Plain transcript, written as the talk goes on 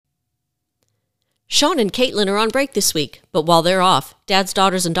Sean and Caitlin are on break this week, but while they're off, Dads,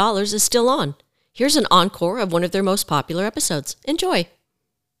 Daughters, and Dollars is still on. Here's an encore of one of their most popular episodes. Enjoy.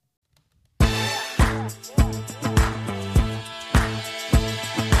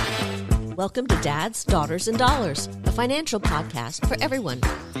 Welcome to Dads, Daughters, and Dollars, a financial podcast for everyone.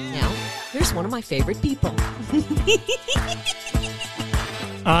 Now, here's one of my favorite people.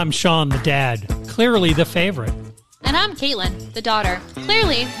 I'm Sean, the dad, clearly the favorite. And I'm Caitlin, the daughter.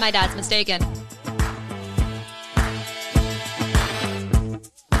 Clearly, my dad's mistaken.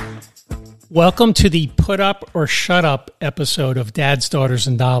 Welcome to the Put Up or Shut Up episode of Dads, Daughters,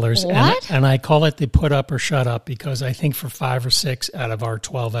 and Dollars. What? And I call it the Put Up or Shut Up because I think for 5 or 6 out of our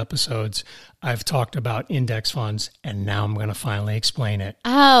 12 episodes, I've talked about index funds, and now I'm going to finally explain it.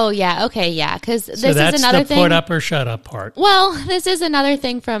 Oh, yeah. Okay, yeah. Because this is another thing. So that's the Put Up or Shut Up part. Well, this is another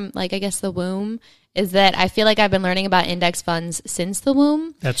thing from, I guess the womb, is that I feel like I've been learning about index funds since the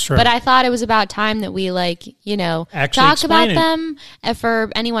womb. That's true. But I thought it was about time that we, Actually talk about explain it. them. And for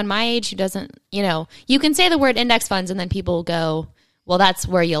anyone my age who doesn't, you can say the word index funds and then people go, well, that's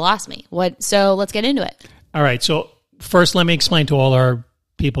where you lost me. So let's get into it. All right. So first, let me explain to all our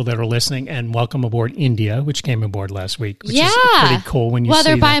people that are listening, and welcome aboard India, which came aboard last week, which is pretty cool when you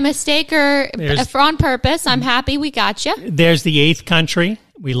Whether see by that. mistake or on purpose, I'm happy we got you. There's the 8th country.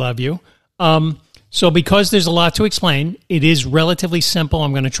 We love you. So because there's a lot to explain, it is relatively simple.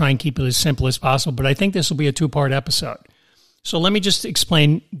 I'm going to try and keep it as simple as possible, but I think this will be a 2-part episode. So let me just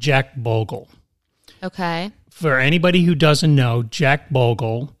explain Jack Bogle. Okay. For anybody who doesn't know, Jack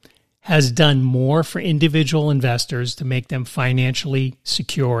Bogle has done more for individual investors to make them financially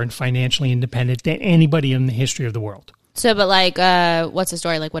secure and financially independent than anybody in the history of the world. So, but what's the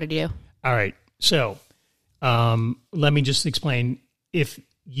story? What did he do? All right. So let me just explain. If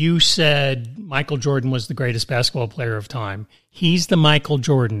you said Michael Jordan was the greatest basketball player of time, he's the Michael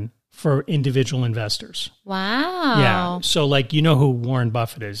Jordan for individual investors. Wow. Yeah. So who Warren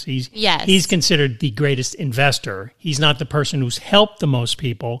Buffett is. He's considered the greatest investor. He's not the person who's helped the most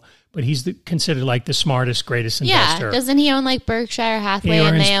people, but he's considered the smartest, greatest investor. Yeah. Doesn't he own Berkshire Hathaway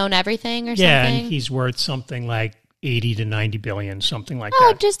and they own everything or something? Yeah, and he's worth something like 80 to 90 billion, something like that.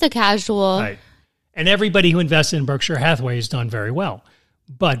 Oh, that. just a casual. Right. And everybody who invested in Berkshire Hathaway has done very well.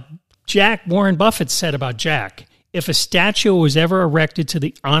 But Warren Buffett said about Jack, if a statue was ever erected to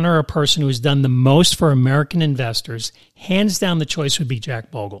the honor of a person who has done the most for American investors, hands down the choice would be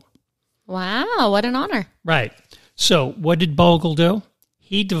Jack Bogle. Wow, what an honor. Right. So what did Bogle do?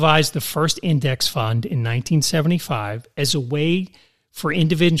 He devised the first index fund in 1975 as a way for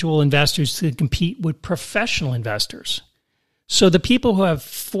individual investors to compete with professional investors. So the people who have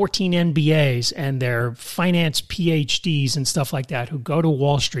 14 MBAs and they're finance PhDs and stuff like that who go to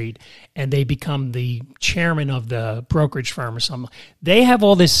Wall Street and they become the chairman of the brokerage firm or something, they have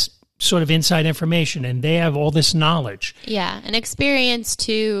all this sort of inside information and they have all this knowledge. Yeah, an experience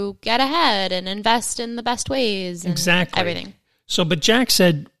to get ahead and invest in the best ways and everything. So, but Jack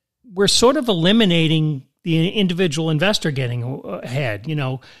said, we're sort of eliminating the individual investor getting ahead.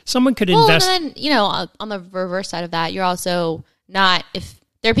 Someone could invest. Well, and then, on the reverse side of that, you're also not, if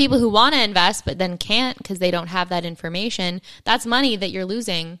there are people who want to invest but then can't because they don't have that information, that's money that you're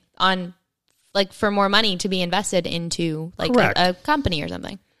losing on, for more money to be invested into, a company or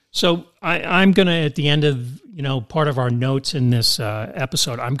something. So I'm going to, at the end of, part of our notes in this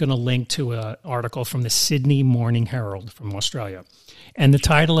episode, I'm going to link to an article from the Sydney Morning Herald from Australia. And the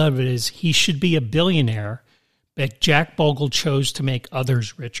title of it is, He Should Be a Billionaire, but Jack Bogle Chose to Make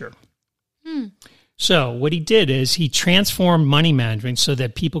Others Richer. So what he did is he transformed money management so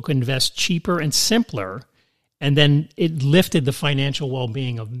that people could invest cheaper and simpler, and then it lifted the financial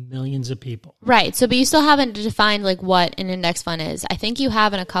well-being of millions of people. Right. So, but you still haven't defined what an index fund is. I think you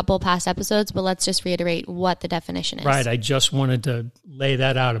have in a couple past episodes, but let's just reiterate what the definition is. Right. I just wanted to lay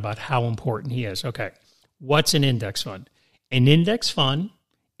that out about how important he is. Okay. What's an index fund? An index fund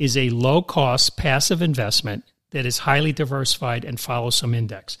is a low-cost passive investment that is highly diversified and follows some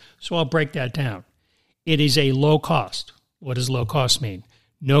index. So I'll break that down. It is a low cost. What does low cost mean?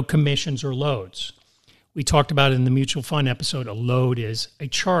 No commissions or loads. We talked about it in the mutual fund episode. A load is a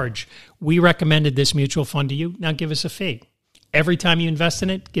charge. We recommended this mutual fund to you. Now give us a fee. Every time you invest in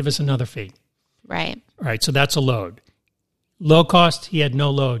it, give us another fee. Right. All right, so that's a load. Low cost, he had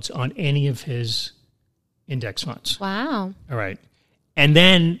no loads on any of his index funds. Wow. All right. And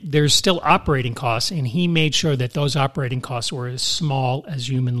then there's still operating costs, and he made sure that those operating costs were as small as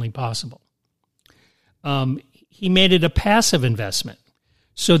humanly possible. He made it a passive investment.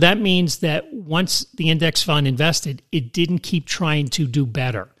 So that means that once the index fund invested, it didn't keep trying to do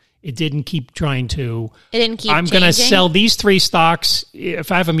better. It didn't keep trying to. It didn't keep I'm going to changing? sell these 3 stocks.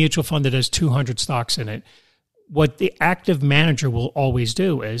 If I have a mutual fund that has 200 stocks in it, what the active manager will always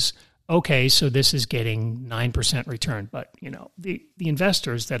do is, okay, so this is getting 9% return, but the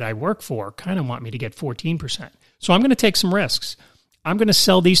investors that I work for kind of want me to get 14%. So I'm going to take some risks. I'm going to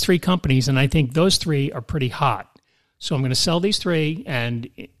sell these 3 companies, and I think those 3 are pretty hot. So I'm going to sell these 3, and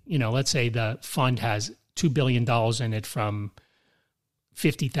let's say the fund has $2 billion in it from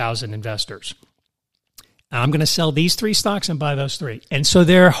 50,000 investors. I'm going to sell these 3 stocks and buy those 3. And so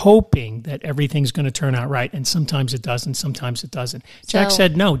they're hoping that everything's going to turn out right. And sometimes it does, and sometimes it doesn't. Jack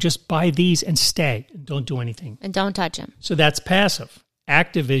said, no, just buy these and stay. And don't do anything. And don't touch them. So that's passive.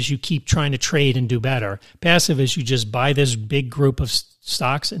 Active is you keep trying to trade and do better. Passive is you just buy this big group of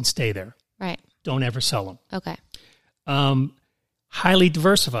stocks and stay there. Right. Don't ever sell them. Okay. Highly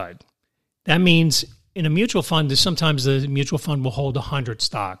diversified. That means in a mutual fund, sometimes the mutual fund will hold 100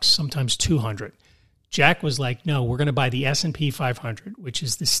 stocks, sometimes 200. Jack was like, no, we're going to buy the S&P 500, which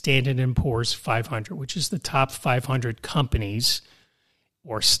is the Standard & Poor's 500, which is the top 500 companies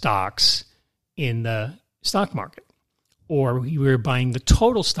or stocks in the stock market. Or we were buying the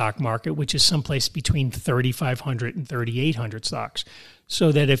total stock market, which is someplace between 3,500 and 3,800 stocks.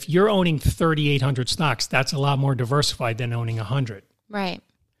 So that if you're owning 3,800 stocks, that's a lot more diversified than owning 100. Right.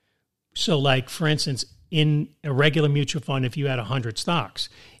 So like, for instance, in a regular mutual fund, if you had 100 stocks,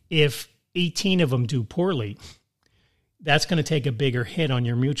 if 18 of them do poorly, that's going to take a bigger hit on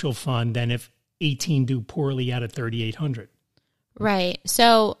your mutual fund than if 18 do poorly out of 3,800. Right.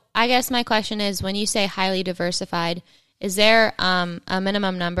 So I guess my question is, when you say highly diversified, is there a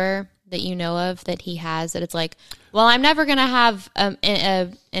minimum number that you know of that he has that it's like, well, I'm never going to have an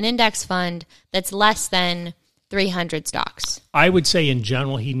index fund that's less than 300 stocks? I would say in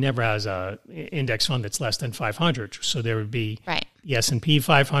general, he never has a index fund that's less than 500. So there would be the S&P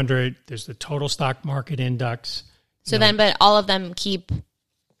 500. There's the total stock market index. So then, but all of them keep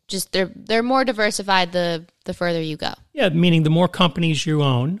just, they're more diversified the further you go. Yeah, meaning the more companies you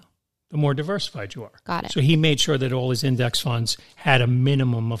own, the more diversified you are. Got it. So he made sure that all his index funds had a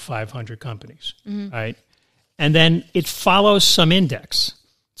minimum of 500 companies, right? And then it follows some index.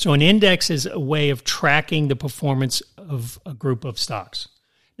 So an index is a way of tracking the performance of a group of stocks.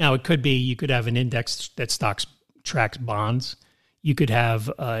 Now, it could be you could have an index that tracks bonds. You could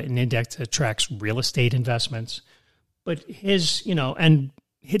have an index that tracks real estate investments. But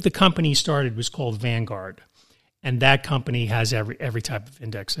the company he started was called Vanguard. And that company has every type of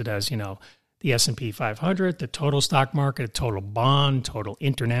index. It has, the S&P 500, the total stock market, total bond, total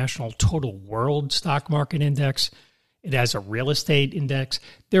international, total world stock market index. It has a real estate index.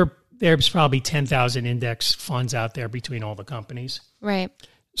 There's probably 10,000 index funds out there between all the companies. Right.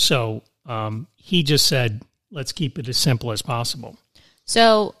 So he just said, let's keep it as simple as possible.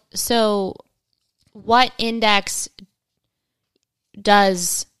 So what index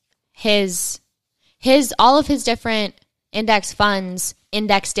does all of his different index funds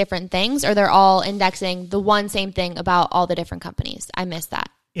index different things, or they're all indexing the one same thing about all the different companies? I missed that.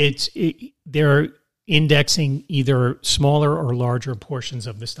 They're indexing either smaller or larger portions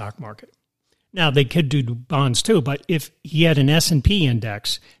of the stock market. Now, they could do bonds too, but if he had an S&P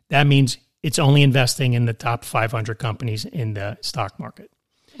index, that means it's only investing in the top 500 companies in the stock market.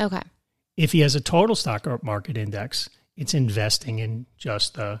 Okay. If he has a total stock market index, it's investing in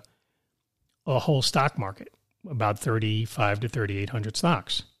just a whole stock market, about 3,500 to 3,800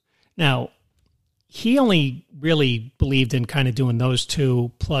 stocks. Now, he only really believed in kind of doing those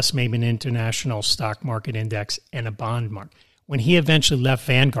two, plus maybe an international stock market index and a bond market. When he eventually left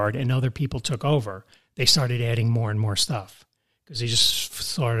Vanguard and other people took over, they started adding more and more stuff because he just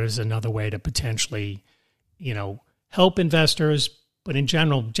saw it as another way to potentially, help investors. But in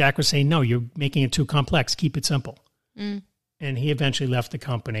general, Jack was saying, no, you're making it too complex. Keep it simple. And he eventually left the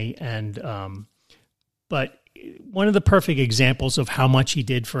company. But one of the perfect examples of how much he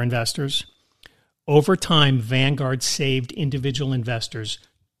did for investors, over time, Vanguard saved individual investors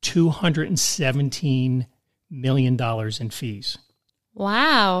 $217 million in fees.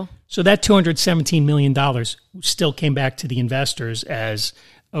 Wow. So that $217 million still came back to the investors as,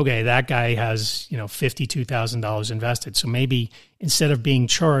 okay, that guy has, $52,000 invested. So maybe instead of being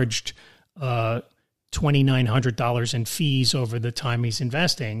charged $2,900 in fees over the time he's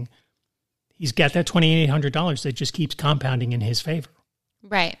investing, he's got that $2,800 that just keeps compounding in his favor.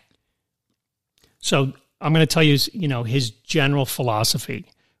 Right. So I'm going to tell you, his general philosophy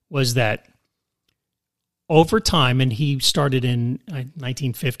was that over time, and he started in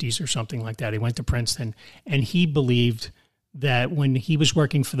 1950s or something like that. He went to Princeton, and he believed that when he was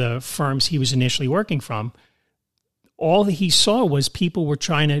working for the firms he was initially working from, all he saw was people were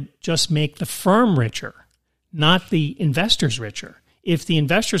trying to just make the firm richer, not the investors richer. If the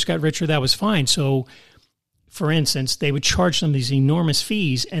investors got richer, that was fine. So, for instance, they would charge them these enormous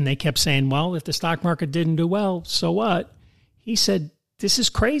fees, and they kept saying, well, if the stock market didn't do well, so what? He said, this is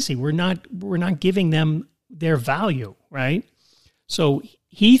crazy. We're not giving them their value, right? So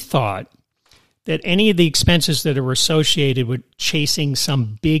he thought that any of the expenses that are associated with chasing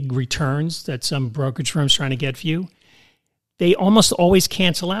some big returns that some brokerage firm's trying to get for you, they almost always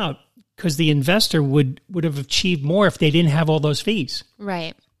cancel out because the investor would have achieved more if they didn't have all those fees.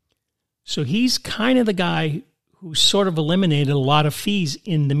 Right. So he's kind of the guy who sort of eliminated a lot of fees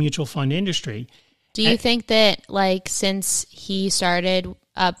in the mutual fund industry. Do you think that, like, since he started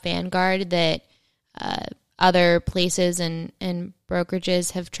up Vanguard, that other places and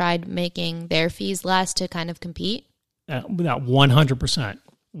brokerages have tried making their fees less to kind of compete? Without 100%.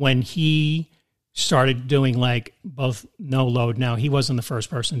 When he started doing like both no load, now he wasn't the first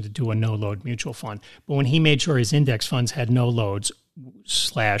person to do a no load mutual fund, but when he made sure his index funds had no loads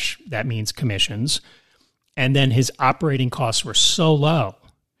 / that means commissions, and then his operating costs were so low.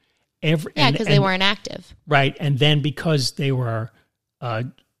 Because they weren't active. Right. And then because they were,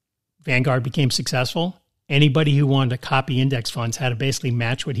 Vanguard became successful, anybody who wanted to copy index funds had to basically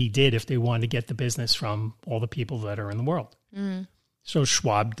match what he did if they wanted to get the business from all the people that are in the world. Mm. So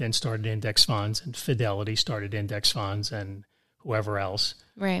Schwab then started index funds, and Fidelity started index funds, and whoever else.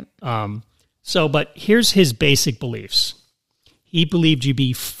 Right. But here's his basic beliefs. He believed you'd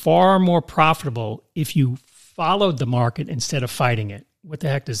be far more profitable if you followed the market instead of fighting it. What the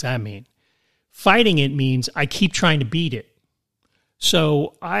heck does that mean? Fighting it means I keep trying to beat it.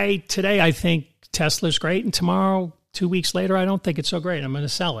 So today I think Tesla's great, and tomorrow, 2 weeks later, I don't think it's so great. I'm going to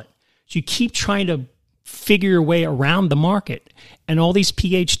sell it. So you keep trying to figure your way around the market. And all these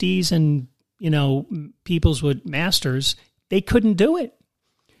PhDs and, peoples with masters, they couldn't do it.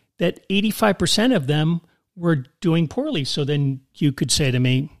 That 85% of them were doing poorly. So then you could say to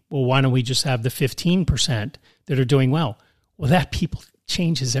me, well, why don't we just have the 15% that are doing well? Well, that people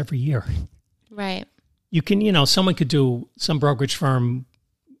changes every year. Right. You can, someone could do, some brokerage firm,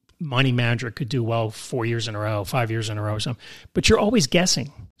 money manager could do well 4 years in a row, 5 years in a row, or something. But you're always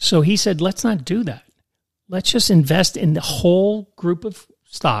guessing. So he said, let's not do that. Let's just invest in the whole group of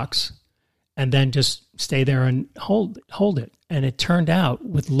stocks and then just stay there and hold it. And it turned out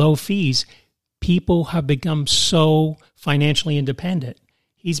with low fees, people have become so financially independent.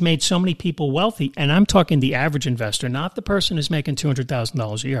 He's made so many people wealthy, and I'm talking the average investor, not the person who's making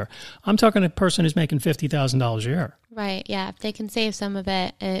 $200,000 a year. I'm talking a person who's making $50,000 a year. Right, yeah. If they can save some of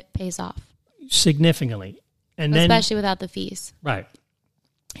it, it pays off. Significantly. And especially without the fees. Right.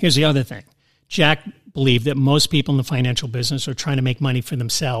 Here's the other thing. Jack believed that most people in the financial business are trying to make money for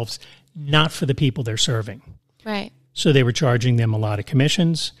themselves, not for the people they're serving. Right. So they were charging them a lot of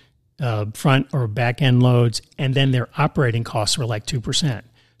commissions, front or back end loads, and then their operating costs were like 2%.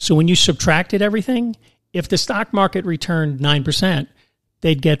 So when you subtracted everything, if the stock market returned 9%,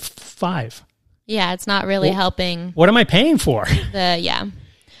 they'd get 5%. Yeah, it's not really helping. What am I paying for? I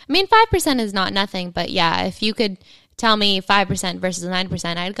mean, 5% is not nothing, but yeah, if you could tell me 5% versus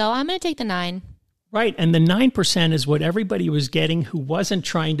 9%, I'd go, I'm going to take the 9. Right, and the 9% is what everybody was getting who wasn't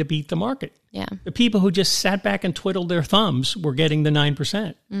trying to beat the market. Yeah. The people who just sat back and twiddled their thumbs were getting the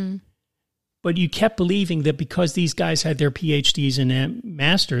 9%. Mm. But you kept believing that because these guys had their PhDs and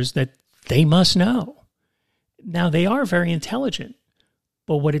masters that they must know. Now, they are very intelligent.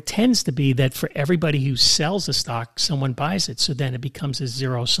 But what it tends to be that for everybody who sells a stock, someone buys it. So then it becomes a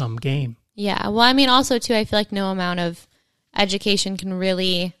zero-sum game. Yeah. Well, I mean, also, too, I feel like no amount of education can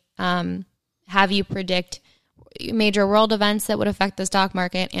really have you predict major world events that would affect the stock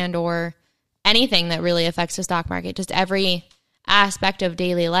market and or anything that really affects the stock market. Just every aspect of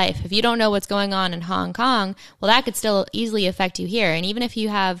daily life. If you don't know what's going on in Hong Kong, well, that could still easily affect you here. And even if you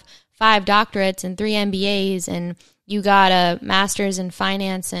have 5 doctorates and 3 MBAs and you got a master's in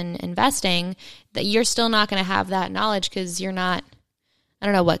finance and investing, that you're still not going to have that knowledge because you're not, I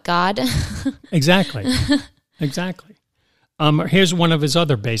don't know what, God? Exactly. Here's one of his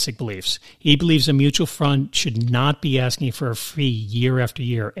other basic beliefs. He believes a mutual fund should not be asking for a fee year after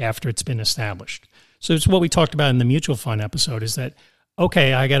year after it's been established. So it's what we talked about in the mutual fund episode is that,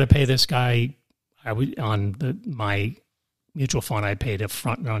 okay, I got to pay this guy my mutual fund, I paid a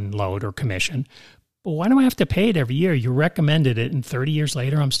front run load or commission. But why do I have to pay it every year? You recommended it, and 30 years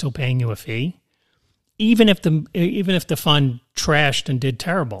later, I'm still paying you a fee? Even if the fund trashed and did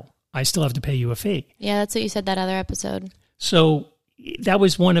terrible, I still have to pay you a fee. Yeah, that's what you said that other episode. So that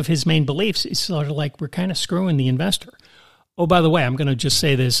was one of his main beliefs. It's sort of like we're kind of screwing the investor. Oh, by the way, I'm going to just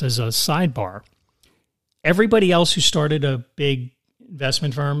say this as a sidebar. everybody else who started a big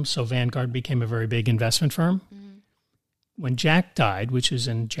investment firm, so Vanguard became a very big investment firm. When Jack died, which is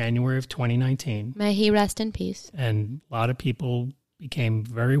in January of 2019. May he rest in peace. And a lot of people became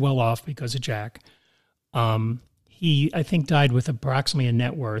very well off because of Jack. He, I think, died with approximately a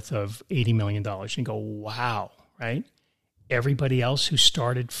net worth of $80 million. You go, wow, right? Everybody else who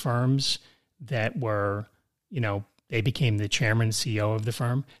started firms that were, they became the chairman and CEO of the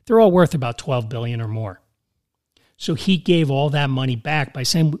firm, they're all worth about $12 billion or more. So he gave all that money back by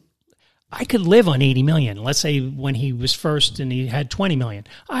saying, I could live on 80 million. Let's say when he was first and he had 20 million.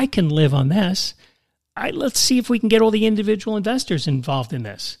 I can live on this. Let's see if we can get all the individual investors involved in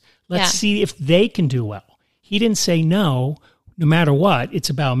this. Let's see if they can do well. He didn't say no matter what, it's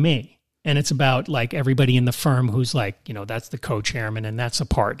about me. And it's about like everybody in the firm who's like, that's the co-chairman and that's a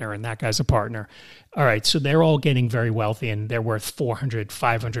partner and that guy's a partner. All right, so they're all getting very wealthy and they're worth 400,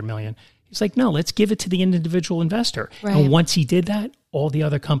 500 million. He's like, no, let's give it to the individual investor. Right. And once he did that, all the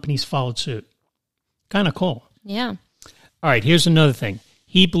other companies followed suit. Kind of cool. Yeah. All right, here's another thing.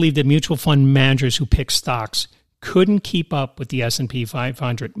 He believed that mutual fund managers who pick stocks couldn't keep up with the S&P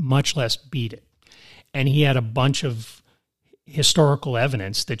 500, much less beat it. And he had a bunch of historical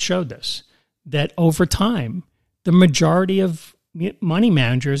evidence that showed this, that over time, the majority of money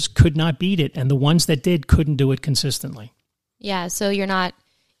managers could not beat it, and the ones that did couldn't do it consistently. Yeah, so you're not...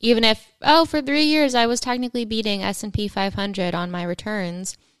 Even if, for 3 years I was technically beating S&P 500 on my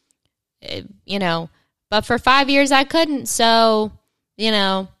returns, but for 5 years I couldn't. So,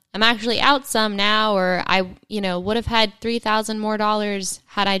 I'm actually out some now, or I, would have had $3,000 more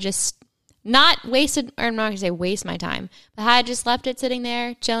had I just not wasted, or I'm not going to say waste my time, but had I just left it sitting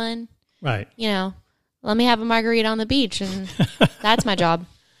there chilling. Right. Let me have a margarita on the beach, and that's my job.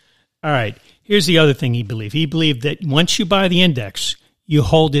 All right. Here's the other thing he believed. He believed that once you buy the index, you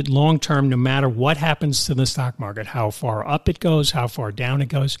hold it long-term no matter what happens to the stock market, how far up it goes, how far down it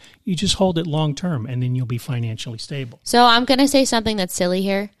goes. You just hold it long-term, and then you'll be financially stable. So I'm going to say something that's silly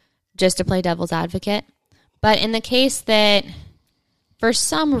here, just to play devil's advocate. But in the case that, for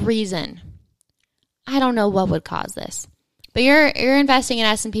some reason, I don't know what would cause this, but you're investing in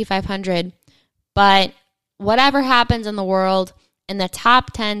S&P 500, but whatever happens in the world, and the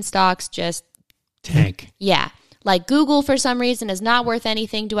top 10 stocks just... tank. Yeah. Like Google, for some reason, is not worth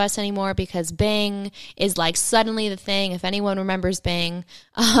anything to us anymore because Bing is like suddenly the thing, if anyone remembers Bing.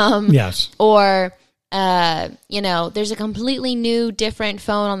 Yes. Or, there's a completely new, different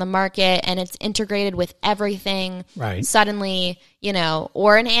phone on the market and it's integrated with everything. Right. Suddenly,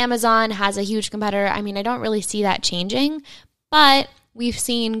 or an Amazon has a huge competitor. I mean, I don't really see that changing, but we've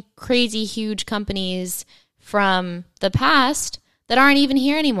seen crazy, huge companies from the past that aren't even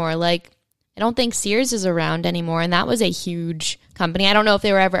here anymore. Like, I don't think Sears is around anymore, and that was a huge company. I don't know if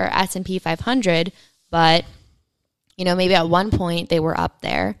they were ever S&P 500, but, maybe at one point they were up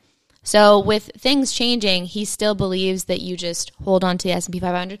there. So with things changing, he still believes that you just hold on to the S&P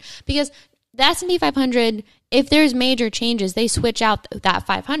 500 because the S&P 500, if there's major changes, they switch out that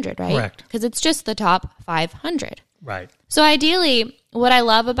 500, right? Correct. Because it's just the top 500. Right. So ideally, what I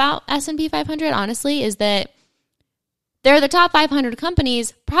love about S&P 500, honestly, is that they're the top 500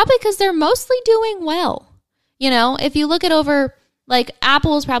 companies probably because they're mostly doing well. If you look at over, like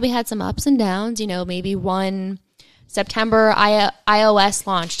Apple's probably had some ups and downs, maybe one September iOS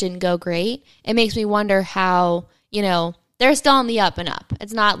launch didn't go great. It makes me wonder how, they're still on the up and up.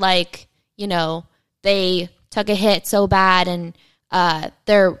 It's not like, they took a hit so bad and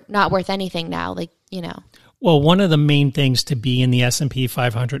they're not worth anything now. Well, one of the main things to be in the S&P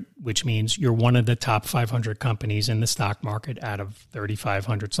 500, which means you're one of the top 500 companies in the stock market out of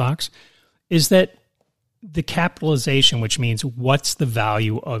 3,500 stocks, is that the capitalization, which means what's the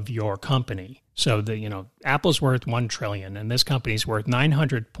value of your company. So Apple's worth $1 trillion and this company's worth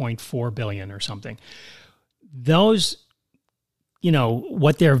 $900.4 billion or something. Those,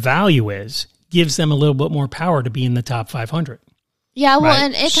 what their value is gives them a little bit more power to be in the top 500. Yeah, well, right?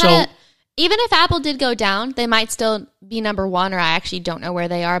 And it kind of... Even if Apple did go down, they might still be number one, or I actually don't know where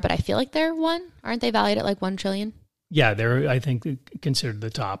they are, but I feel like they're one. Aren't they valued at like $1 trillion? Yeah, they're, I think, considered the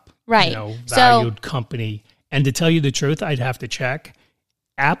top right. valued company. And to tell you the truth, I'd have to check.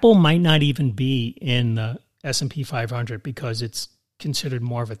 Apple might not even be in the S&P 500 because it's considered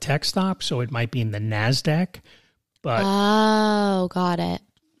more of a tech stock, so it might be in the NASDAQ. But got it.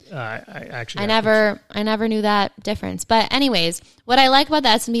 I never knew that difference. But anyways, what I like about the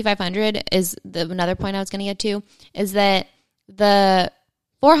S&P 500 is another point I was going to get to is that the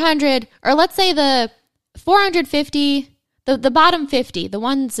 400, or let's say the 450, the bottom 50, the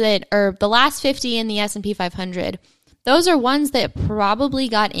ones that are the last 50 in the S&P 500, those are ones that probably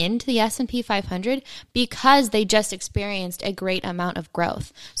got into the S&P 500 because they just experienced a great amount of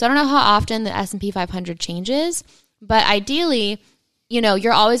growth. So I don't know how often the S&P 500 changes, but ideally,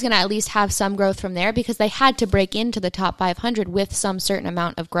 you're always going to at least have some growth from there because they had to break into the top 500 with some certain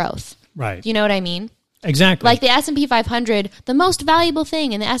amount of growth. Right. Do you know what I mean? Exactly. Like the S&P 500, the most valuable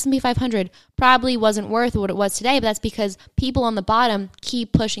thing in the S&P 500 probably wasn't worth what it was today, but that's because people on the bottom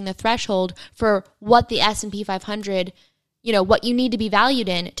keep pushing the threshold for what the S&P 500, what you need to be valued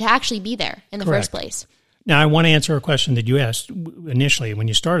in to actually be there in the Correct. first place. Now, I want to answer a question that you asked initially when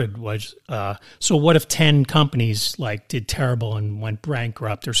you started was, so what if 10 companies did terrible and went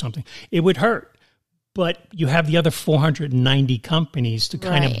bankrupt or something? It would hurt, but you have the other 490 companies to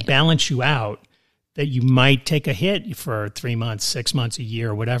kind of balance you out. That you might take a hit for 3 months, 6 months, a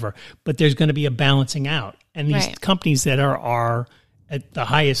year, or whatever, but there's going to be a balancing out. And these companies that are at the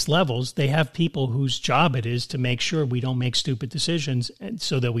highest levels, they have people whose job it is to make sure we don't make stupid decisions and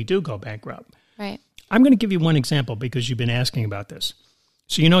so that we do go bankrupt. Right. I'm going to give you one example because you've been asking about this.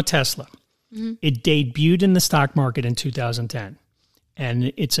 So Tesla. Mm-hmm. It debuted in the stock market in 2010,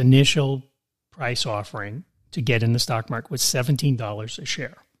 and its initial price offering to get in the stock market was $17 a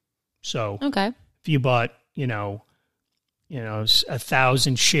share. So okay. If you bought,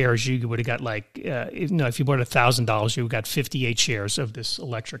 1,000 shares, you would have got if you bought $1,000, you got 58 shares of this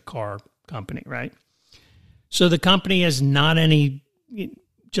electric car company, right? So the company has not any,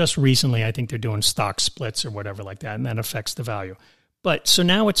 just recently, I think they're doing stock splits or whatever like that, and that affects the value. But so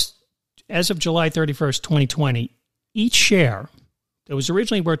now it's, as of July 31st, 2020, each share that was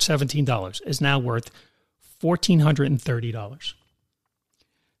originally worth $17 is now worth $1,430.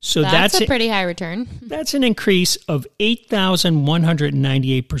 So that's a pretty high return. That's an increase of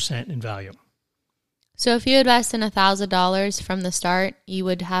 8,198% in value. So if you invest in $1,000 from the start, you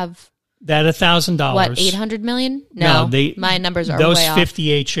would have that $1,000. What, 800 million? No, my numbers are those way off.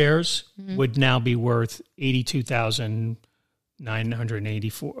 58 shares would now be worth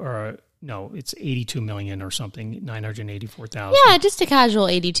 82,984. Or no, it's 82 million or something. 984,000. Yeah, just a casual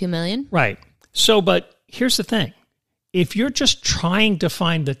 82 million. Right. So, but here's the thing. If you're just trying to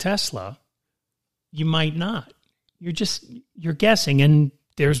find the Tesla, you might not. You're guessing. And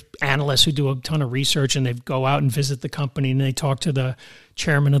there's analysts who do a ton of research and they go out and visit the company and they talk to the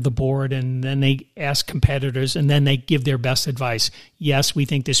chairman of the board and then they ask competitors and then they give their best advice. Yes, we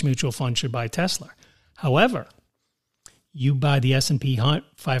think this mutual fund should buy Tesla. However, you buy the S&P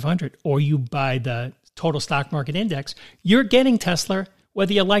 500 or you buy the total stock market index, you're getting Tesla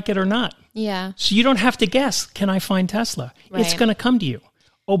whether you like it or not. Yeah. So you don't have to guess, can I find Tesla? Right. It's going to come to you.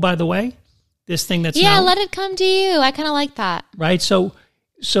 Oh, by the way, this thing that's let it come to you. I kind of like that. Right? So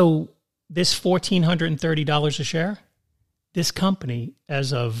this $1,430 a share, this company,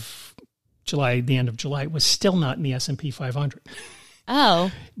 as of the end of July, was still not in the S&P 500. Oh.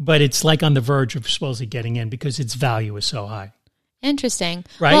 But it's on the verge of supposedly getting in because its value is so high. Interesting.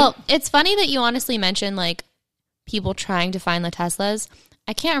 Right? Well, it's funny that you honestly mentioned people trying to find the Teslas.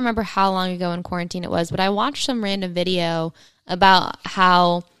 I can't remember how long ago in quarantine it was, but I watched some random video about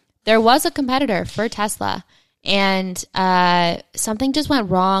how there was a competitor for Tesla and something just went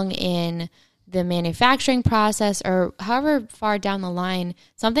wrong in the manufacturing process or however far down the line,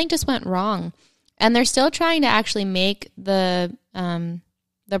 something just went wrong. And they're still trying to actually make the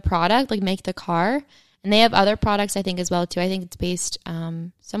product, make the car. And they have other products, I think, as well, too. I think it's based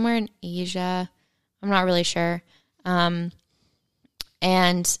somewhere in Asia. I'm not really sure. And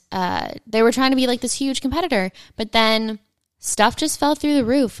they were trying to be this huge competitor, but then stuff just fell through the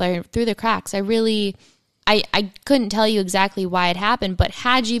roof or through the cracks. I couldn't tell you exactly why it happened, but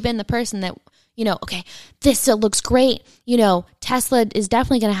had you been the person that, okay, this still looks great. Tesla is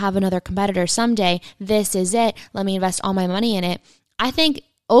definitely going to have another competitor someday. This is it. Let me invest all my money in it. I think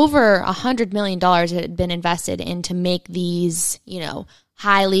over $100 million had been invested in to make these,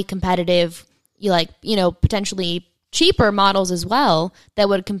 highly competitive, potentially cheaper models as well that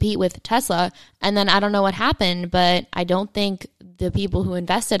would compete with Tesla. And then I don't know what happened, but I don't think the people who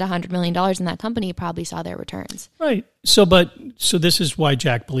invested $100 million in that company probably saw their returns. Right. So this is why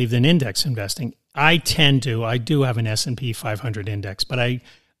Jack believed in index investing. I do have an S&P 500 index, but I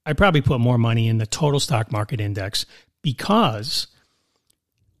probably put more money in the total stock market index because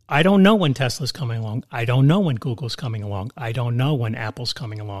I don't know when Tesla's coming along. I don't know when Google's coming along. I don't know when Apple's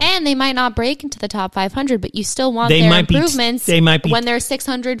coming along. And they might not break into the top 500, but you still want their improvements when they're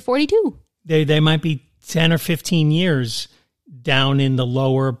 642. They might be 10 or 15 years down in the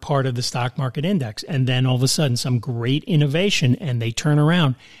lower part of the stock market index. And then all of a sudden, some great innovation, and they turn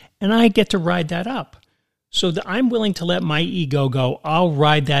around. And I get to ride that up. So I'm willing to let my ego go, I'll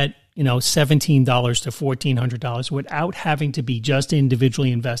ride that $17 to $1,400 without having to be just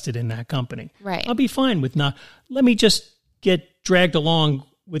individually invested in that company. Right. I'll be fine with not, let me just get dragged along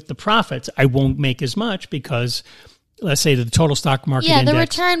with the profits. I won't make as much because, let's say, the total stock market index. Yeah, the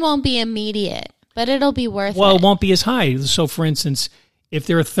return won't be immediate, but it'll be worth it. Well, it won't be as high. So, for instance, if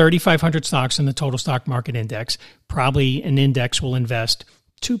there are 3,500 stocks in the total stock market index, probably an index will invest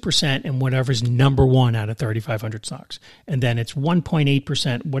 2% in whatever's number one out of 3,500 stocks. And then it's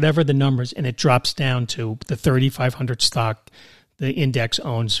 1.8%, whatever the numbers, and it drops down to the 3,500 stock the index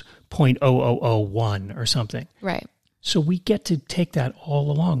owns 0.0001 or something. Right. So we get to take that all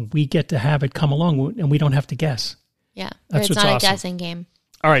along. We get to have it come along, and we don't have to guess. Yeah. That's it's what's not awesome. a guessing game.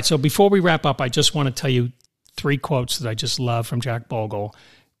 All right, so before we wrap up, I just want to tell you 3 quotes that I just love from Jack Bogle,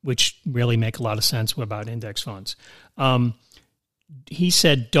 which really make a lot of sense about index funds. He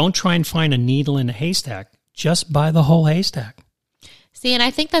said, don't try and find a needle in a haystack. Just buy the whole haystack. See, and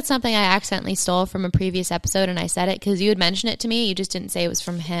I think that's something I accidentally stole from a previous episode, and I said it because you had mentioned it to me. You just didn't say it was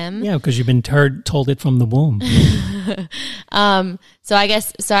from him. Yeah, because you've been told it from the womb. So I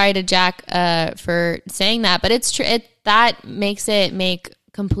guess sorry to Jack for saying that, but it's true. That makes it make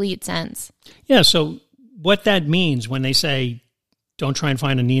complete sense. Yeah, so what that means when they say don't try and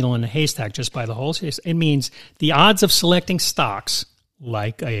find a needle in a haystack, just buy the whole haystack, it means the odds of selecting stocks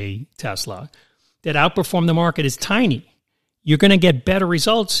like a Tesla that outperform the market is tiny. You're going to get better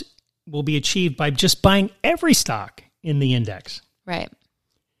results will be achieved by just buying every stock in the index. Right.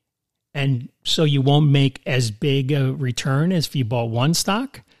 And so you won't make as big a return as if you bought one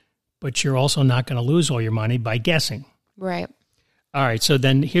stock, but you're also not going to lose all your money by guessing. Right. All right, so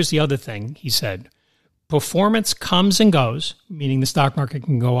then here's the other thing he said. Performance comes and goes, meaning the stock market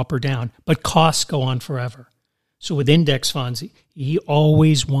can go up or down, but costs go on forever. So with index funds, he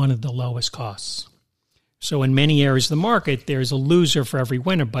always wanted the lowest costs. So in many areas of the market, there's a loser for every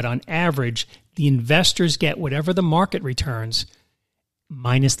winner, but on average, the investors get whatever the market returns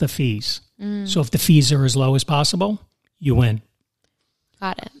minus the fees. So if the fees are as low as possible, you win.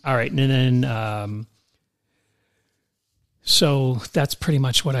 Got it. All right, and then so that's pretty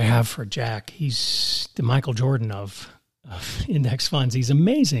much what I have for Jack. He's the Michael Jordan of index funds. He's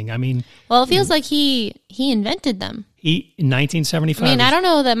amazing. I mean, well, it feels like he invented them. He in 1975. I mean, I don't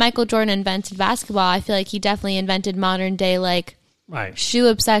know that Michael Jordan invented basketball. I feel like he definitely invented modern day right. shoe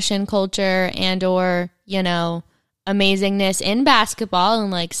obsession culture and or, amazingness in basketball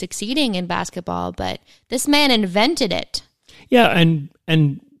and succeeding in basketball, but this man invented it. Yeah,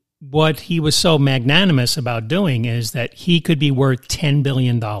 and what he was so magnanimous about doing is that he could be worth $10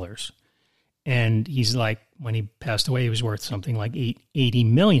 billion. And he's when he passed away, he was worth something like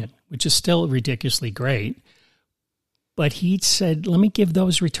 $80 million, which is still ridiculously great. But he said, let me give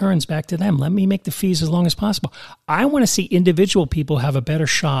those returns back to them. Let me make the fees as long as possible. I want to see individual people have a better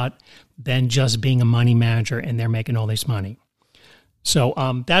shot than just being a money manager and they're making all this money.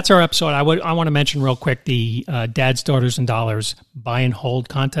 So that's our episode. I want to mention real quick the Dads, Daughters, and Dollars buy and hold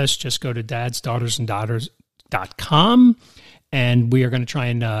contest. Just go to dadsdaughtersanddaughters.com, and we are going to try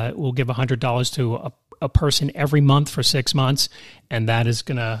and we'll give $100 to a person every month for 6 months, and that is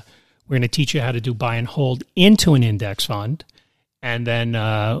we're going to teach you how to do buy and hold into an index fund, and then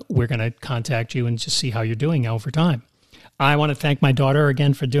we're going to contact you and just see how you're doing over time. I want to thank my daughter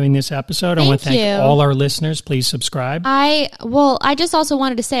again for doing this episode. I want to thank all our listeners. Please subscribe. I just also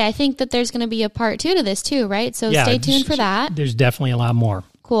wanted to say, I think that there's going to be a part 2 to this too, right? So stay tuned for that. There's definitely a lot more.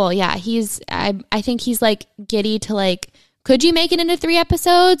 Cool. Yeah. I think he's giddy to could you make it into 3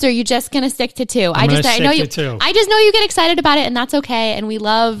 episodes or are you just going to stick to 2? I just know you get excited about it and that's okay. And we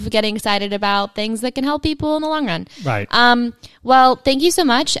love getting excited about things that can help people in the long run. Right. Well, thank you so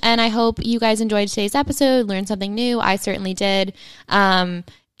much. And I hope you guys enjoyed today's episode, learned something new. I certainly did.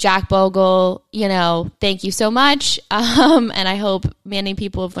 Jack Bogle, thank you so much. And I hope many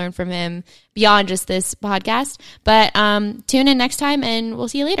people have learned from him beyond just this podcast, but tune in next time and we'll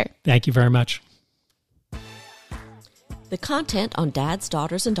see you later. Thank you very much. The content on Dads,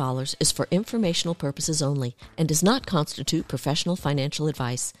 Daughters, and Dollars is for informational purposes only and does not constitute professional financial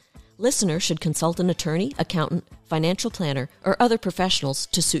advice. Listeners should consult an attorney, accountant, financial planner, or other professionals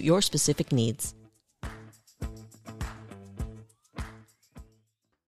to suit your specific needs.